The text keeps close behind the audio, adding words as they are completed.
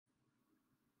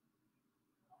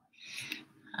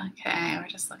Okay, we're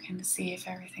just looking to see if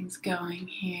everything's going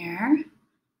here.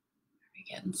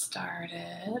 We're getting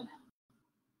started.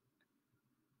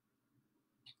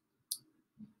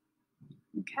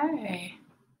 Okay.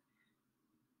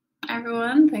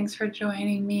 Everyone, thanks for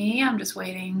joining me. I'm just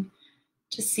waiting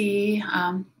to see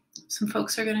some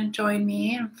folks are going to join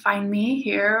me and find me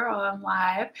here while I'm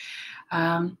live.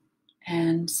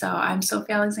 And so I'm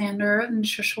Sophie Alexander, the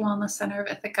Nutritional Wellness Center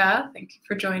of Ithaca. Thank you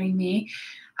for joining me.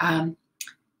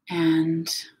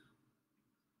 And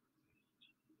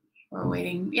we're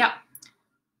waiting. Yeah,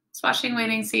 just watching,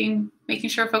 waiting, seeing, making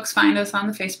sure folks find us on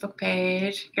the Facebook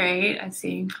page. Great. I've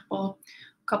seen a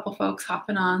couple folks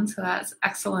hopping on, so that's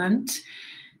excellent.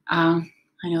 I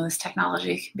know this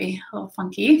technology can be a little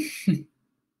funky.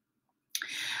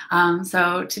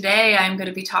 So today I'm going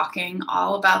to be talking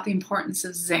all about the importance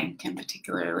of zinc, and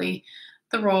particularly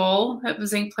the role that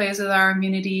zinc plays with our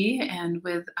immunity and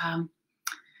with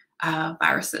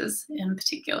viruses in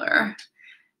particular.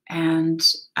 And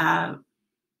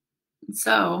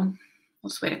so we'll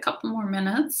just wait a couple more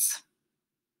minutes.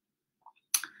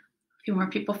 A few more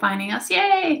people finding us.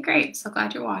 Yay, great. So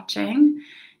glad you're watching.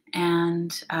 And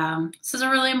this is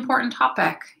a really important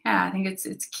topic. Yeah, I think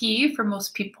it's key for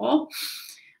most people.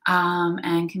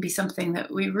 And can be something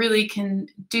that we really can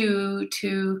do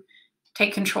to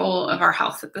take control of our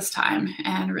health at this time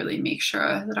and really make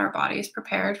sure that our body is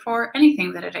prepared for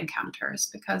anything that it encounters,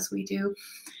 because we do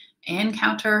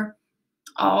encounter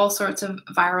all sorts of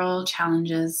viral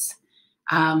challenges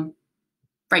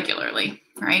regularly,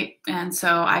 right? And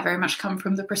so I very much come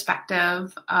from the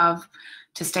perspective of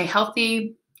to stay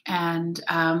healthy and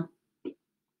have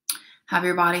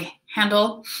your body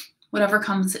handle whatever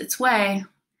comes its way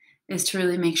is to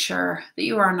really make sure that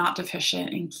you are not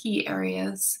deficient in key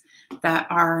areas that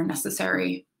are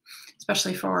necessary,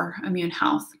 especially for immune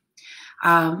health.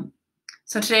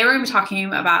 So today we're going to be talking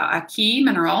about a key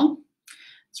mineral.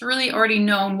 It's really already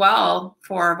known well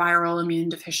for viral immune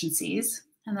deficiencies,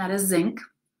 and that is zinc.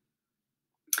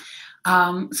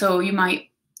 So you might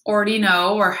already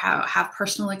know or have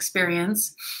personal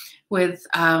experience with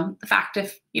the fact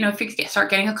if you start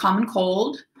getting a common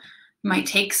cold, you might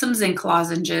take some zinc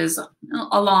lozenges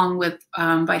along with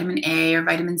vitamin A or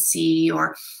vitamin C,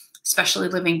 or especially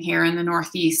living here in the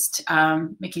Northeast,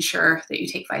 making sure that you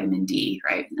take vitamin D,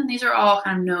 right? And these are all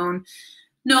kind of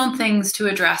known things to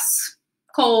address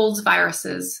colds,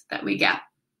 viruses that we get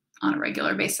on a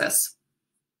regular basis.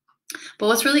 But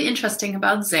what's really interesting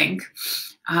about zinc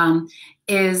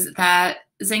is that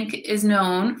zinc is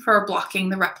known for blocking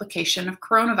the replication of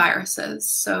coronaviruses.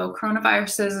 So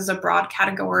coronaviruses is a broad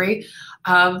category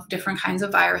of different kinds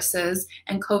of viruses,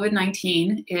 and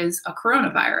COVID-19 is a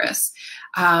coronavirus.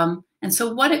 And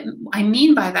so what I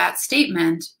mean by that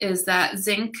statement is that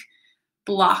zinc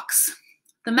blocks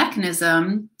the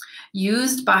mechanism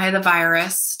used by the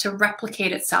virus to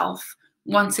replicate itself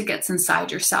once it gets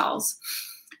inside your cells.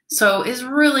 So it's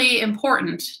really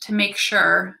important to make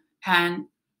sure, and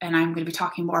I'm going to be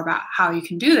talking more about how you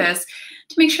can do this,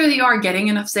 to make sure that you are getting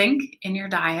enough zinc in your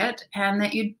diet and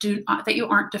that you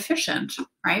aren't deficient,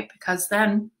 right? Because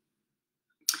then,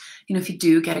 if you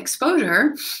do get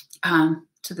exposure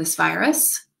to this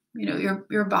virus,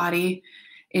 your body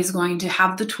is going to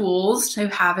have the tools to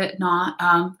have it not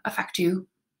affect you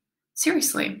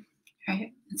seriously,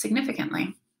 right? And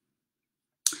significantly.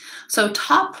 So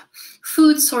top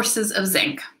food sources of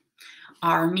zinc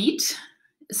are meat,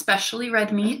 especially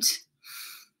red meat,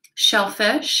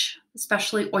 shellfish,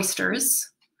 especially oysters,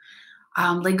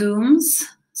 legumes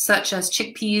such as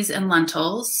chickpeas and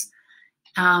lentils,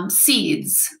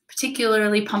 seeds,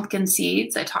 particularly pumpkin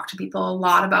seeds. I talk to people a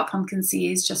lot about pumpkin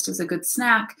seeds just as a good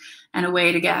snack and a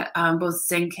way to get both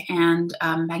zinc and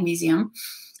magnesium.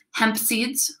 Hemp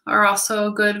seeds are also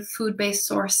a good food-based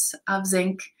source of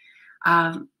zinc.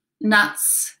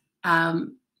 Nuts,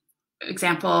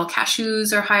 example,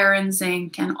 cashews are higher in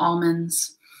zinc, and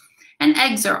almonds. And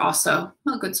eggs are also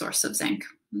a good source of zinc.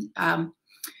 I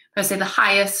say the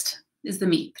highest is the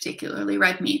meat, particularly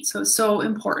red meat. So it's so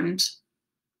important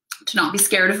to not be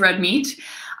scared of red meat.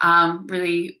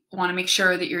 Really want to make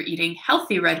sure that you're eating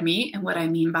healthy red meat. And what I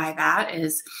mean by that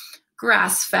is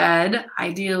grass-fed,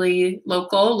 ideally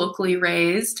locally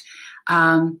raised,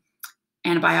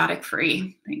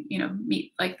 antibiotic-free,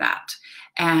 meat like that,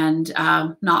 and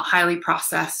not highly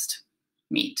processed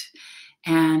meat.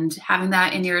 And having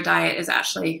that in your diet is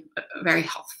actually very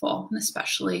healthful,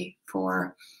 especially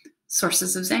for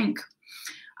sources of zinc.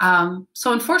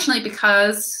 So unfortunately,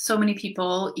 because so many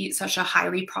people eat such a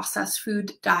highly processed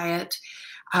food diet,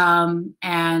 and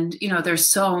there's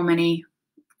so many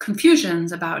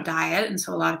confusions about diet. And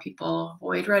so a lot of people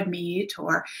avoid red meat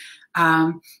or,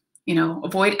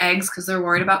 avoid eggs because they're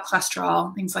worried about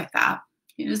cholesterol, things like that.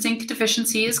 Zinc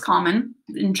deficiency is common.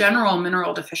 In general,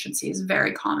 mineral deficiency is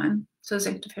very common. So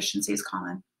zinc deficiency is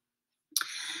common.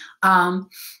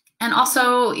 And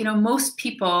also, most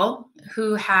people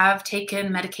who have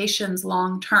taken medications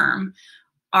long-term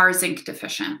are zinc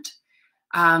deficient.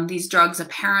 These drugs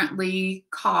apparently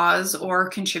cause or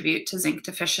contribute to zinc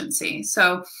deficiency.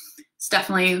 So it's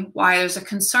definitely why there's a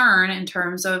concern in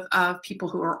terms of people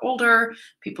who are older,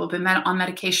 people who've been on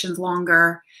medications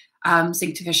longer.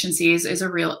 Zinc deficiency is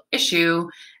a real issue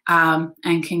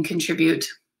and can contribute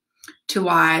to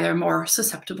why they're more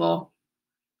susceptible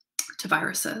to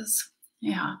viruses.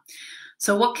 Yeah.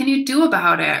 So what can you do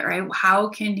about it, right? How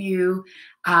can you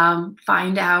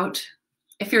find out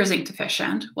if you're zinc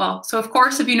deficient? Well, so of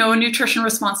course, if you know a nutrition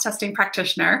response testing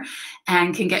practitioner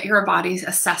and can get your body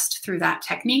assessed through that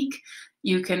technique,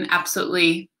 you can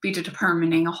absolutely be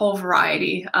determining a whole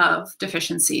variety of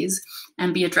deficiencies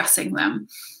and be addressing them.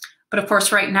 But of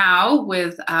course, right now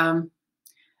with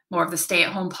more of the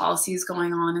stay-at-home policies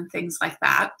going on and things like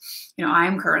that,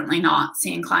 I'm currently not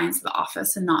seeing clients at the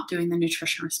office and not doing the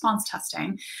nutrition response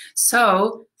testing.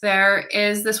 So there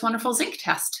is this wonderful zinc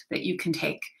test that you can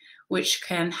take, which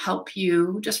can help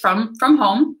you just from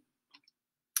home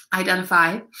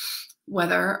identify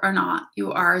whether or not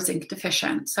you are zinc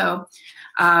deficient. So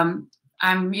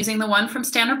I'm using the one from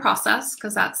Standard Process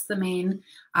because that's the main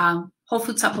whole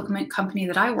food supplement company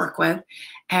that I work with,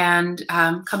 and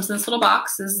comes in this little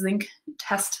box, this zinc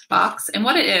test box. And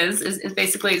what it is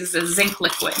basically this is a zinc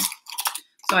liquid.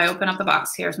 So I open up the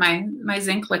box. Here's my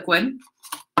zinc liquid.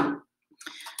 And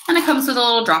it comes with a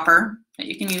little dropper that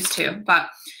you can use too. But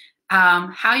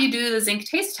how you do the zinc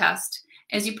taste test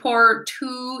is you pour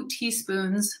 2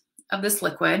 teaspoons of this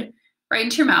liquid right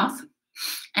into your mouth,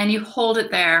 and you hold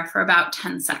it there for about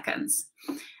 10 seconds.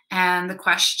 And the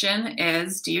question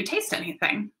is, do you taste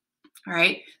anything? All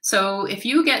right. So if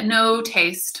you get no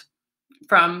taste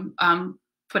from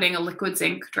putting a liquid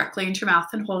zinc directly into your mouth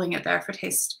and holding it there for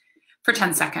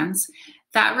 10 seconds,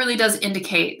 that really does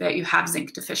indicate that you have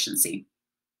zinc deficiency.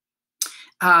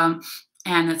 And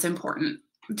it's important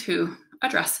to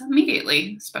address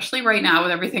immediately, especially right now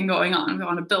with everything going on. We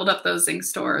want to build up those zinc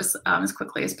stores as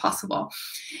quickly as possible.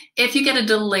 If you get a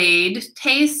delayed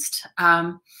taste,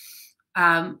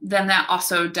 then that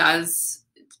also does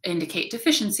indicate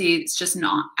deficiency. It's just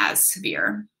not as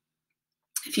severe.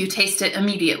 If you taste it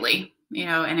immediately,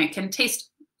 and it can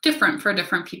taste different for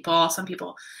different people. Some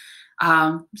people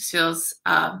feels,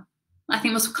 I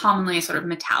think most commonly sort of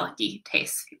metallic-y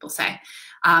taste, people say.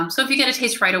 So if you get a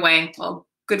taste right away, well,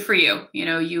 good for you.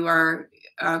 You are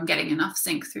getting enough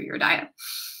zinc through your diet.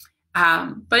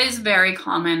 But it's very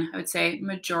common. I would say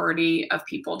majority of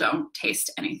people don't taste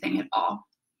anything at all.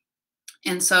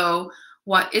 And so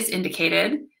what is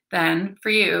indicated then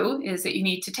for you is that you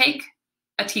need to take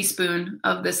a teaspoon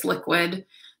of this liquid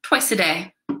twice a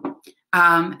day.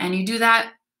 And you do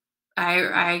that,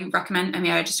 I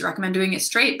just recommend doing it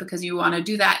straight because you want to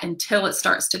do that until it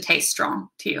starts to taste strong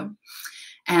to you.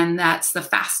 And that's the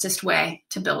fastest way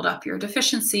to build up your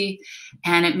deficiency.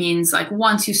 And it means like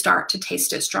once you start to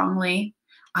taste it strongly,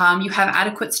 you have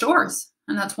adequate stores,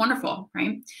 and that's wonderful,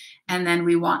 right? And then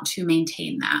we want to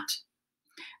maintain that.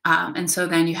 And so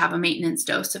then you have a maintenance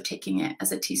dose of taking it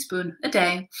as a teaspoon a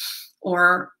day,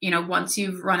 or, once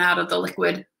you've run out of the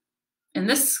liquid in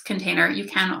this container, you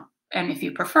can, and if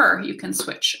you prefer, you can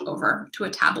switch over to a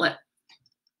tablet.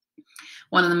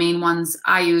 One of the main ones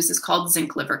I use is called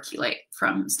zinc liver chelate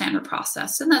from Standard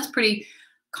Process. And that's pretty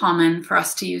common for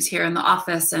us to use here in the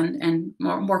office and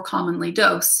more commonly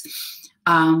dose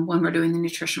when we're doing the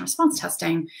nutrition response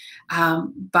testing.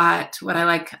 But what I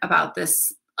like about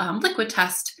this liquid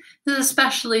test is,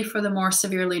 especially for the more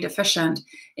severely deficient,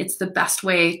 it's the best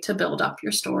way to build up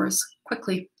your stores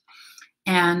quickly.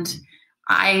 And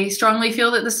I strongly feel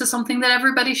that this is something that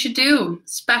everybody should do,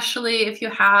 especially if you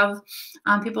have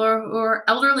people who are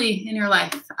elderly in your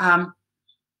life.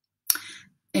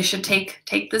 They should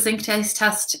take the zinc taste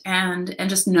test and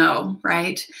just know,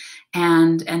 right?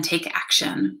 And take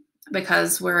action,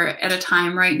 because we're at a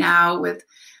time right now with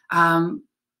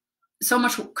so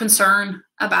much concern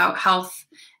about health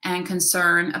and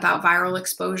concern about viral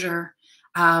exposure.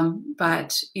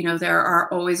 But there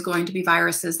are always going to be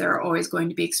viruses, there are always going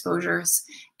to be exposures.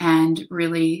 And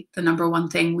really the number one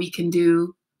thing we can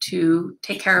do to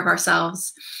take care of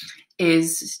ourselves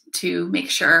is to make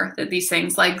sure that these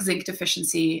things like zinc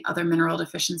deficiency, other mineral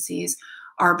deficiencies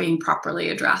are being properly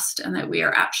addressed, and that we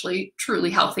are actually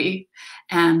truly healthy,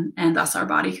 and thus our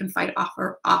body can fight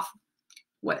off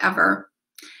whatever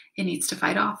it needs to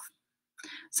fight off.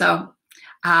 So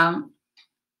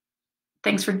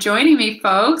thanks for joining me,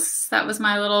 folks. That was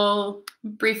my little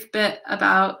brief bit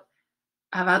about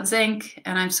zinc,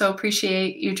 and I so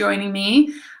appreciate you joining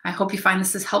me. I hope you find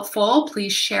this is helpful.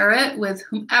 Please share it with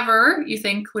whomever you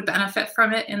think would benefit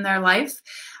from it in their life.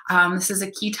 This is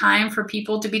a key time for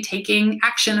people to be taking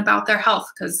action about their health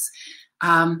because,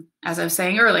 as I was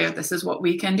saying earlier, this is what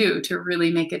we can do to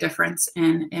really make a difference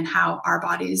in how our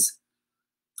bodies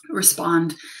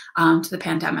respond to the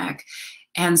pandemic.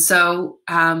 And so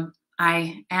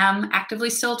I am actively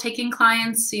still taking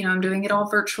clients. I'm doing it all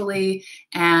virtually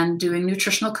and doing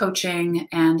nutritional coaching,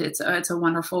 and it's a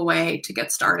wonderful way to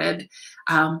get started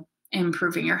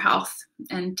improving your health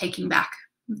and taking back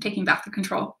the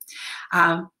control.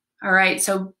 All right,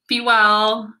 so be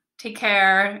well, take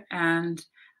care, and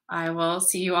I will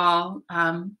see you all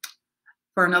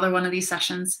for another one of these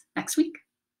sessions next week.